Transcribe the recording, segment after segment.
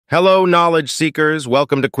Hello, knowledge seekers.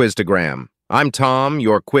 Welcome to Quiz-to-gram. I'm Tom,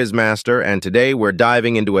 your quizmaster, and today we're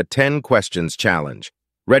diving into a 10 questions challenge.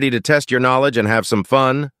 Ready to test your knowledge and have some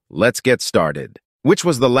fun? Let's get started. Which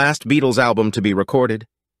was the last Beatles album to be recorded?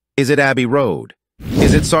 Is it Abbey Road?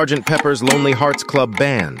 Is it Sgt. Pepper's Lonely Hearts Club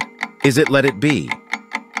Band? Is it Let It Be?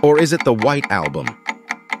 Or is it the White Album?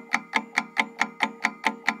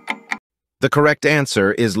 The correct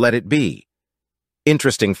answer is Let It Be.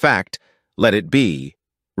 Interesting fact, Let It Be,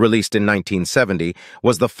 released in 1970,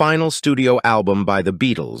 was the final studio album by the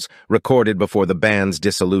Beatles, recorded before the band's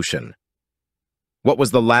dissolution. What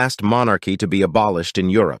was the last monarchy to be abolished in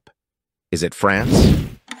Europe? Is it France?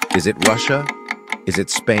 Is it Russia? Is it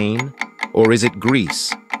Spain? Or is it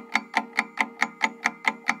Greece?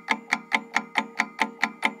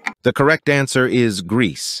 The correct answer is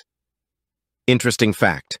Greece. Interesting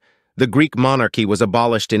fact, the Greek monarchy was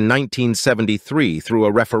abolished in 1973 through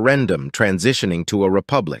a referendum transitioning to a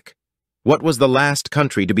republic. What was the last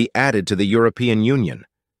country to be added to the European Union?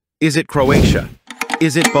 Is it Croatia?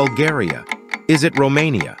 Is it Bulgaria? Is it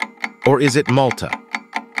Romania? Or is it Malta?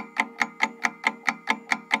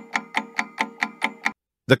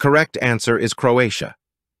 The correct answer is Croatia.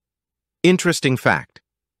 Interesting fact,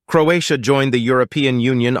 Croatia joined the European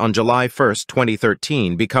Union on July 1,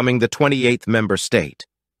 2013, becoming the 28th member state.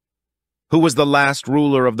 Who was the last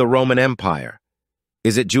ruler of the Roman Empire?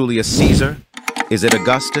 Is it Julius Caesar? Is it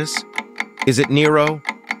Augustus? Is it Nero?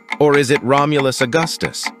 Or is it Romulus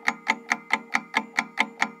Augustus?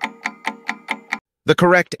 The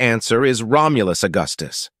correct answer is Romulus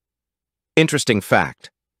Augustus. Interesting fact,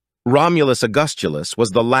 Romulus Augustulus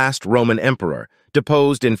was the last Roman emperor,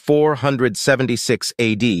 deposed in 476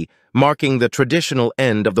 AD, marking the traditional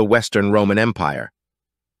end of the Western Roman Empire.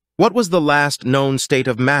 What was the last known state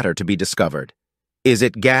of matter to be discovered? Is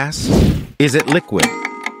it gas? Is it liquid?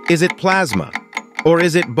 Is it plasma? Or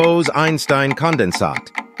is it Bose-Einstein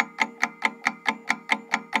condensate?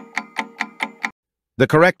 The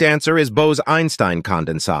correct answer is Bose-Einstein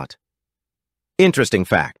condensate. Interesting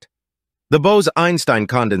fact, the Bose-Einstein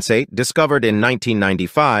condensate, discovered in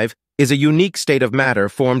 1995, is a unique state of matter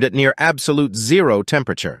formed at near absolute zero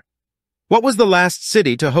temperature. What was the last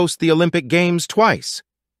city to host the Olympic Games twice?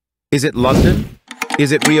 Is it London?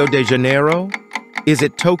 Is it Rio de Janeiro? Is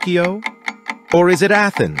it Tokyo? Or is it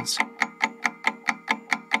Athens?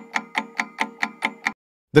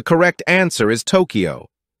 The correct answer is Tokyo.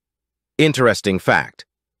 Interesting fact,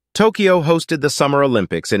 Tokyo hosted the Summer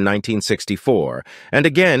Olympics in 1964 and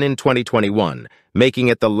again in 2021, making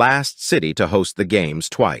it the last city to host the Games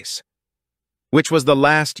twice. Which was the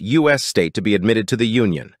last U.S. state to be admitted to the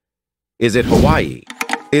Union? Is it Hawaii?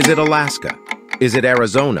 Is it Alaska? Is it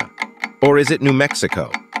Arizona? Or is it New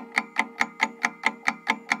Mexico?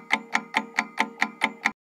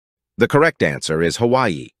 The correct answer is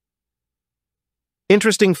Hawaii.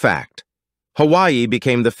 Interesting fact, Hawaii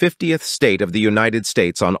became the 50th state of the United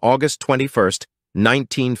States on August 21,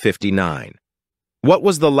 1959. What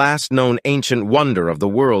was the last known ancient wonder of the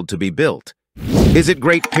world to be built? Is it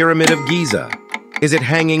Great Pyramid of Giza? Is it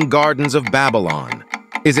Hanging Gardens of Babylon?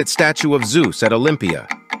 Is it Statue of Zeus at Olympia?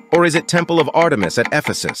 Or is it Temple of Artemis at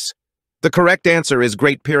Ephesus? The correct answer is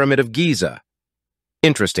Great Pyramid of Giza.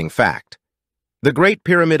 Interesting fact, the Great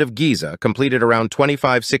Pyramid of Giza, completed around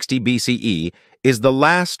 2560 BCE, is the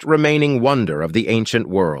last remaining wonder of the ancient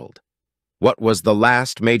world. What was the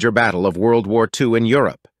last major battle of World War II in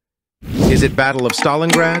Europe? Is it Battle of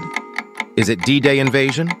Stalingrad? Is it D-Day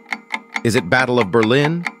invasion? Is it Battle of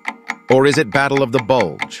Berlin? Or is it Battle of the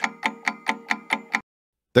Bulge?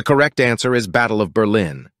 The correct answer is Battle of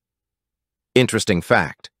Berlin. Interesting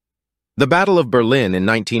fact, the Battle of Berlin in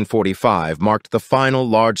 1945 marked the final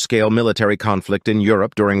large-scale military conflict in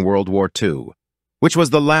Europe during World War II. Which was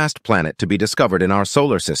the last planet to be discovered in our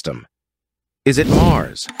solar system? Is it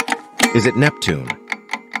Mars? Is it Neptune?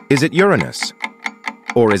 Is it Uranus?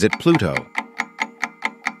 Or is it Pluto?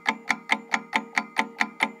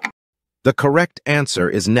 The correct answer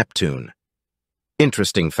is Neptune.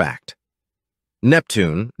 Interesting fact,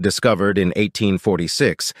 Neptune, discovered in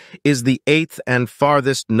 1846, is the 8th and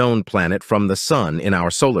farthest known planet from the Sun in our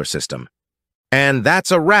solar system. And that's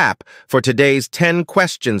a wrap for today's 10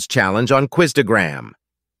 questions challenge on Quiz-to-gram.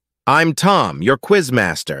 I'm Tom, your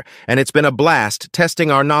quizmaster, and it's been a blast testing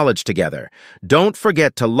our knowledge together. Don't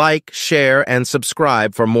forget to like, share, and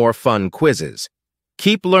subscribe for more fun quizzes.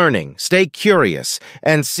 Keep learning, stay curious,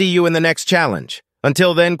 and see you in the next challenge.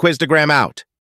 Until then, Quiz-to-gram out.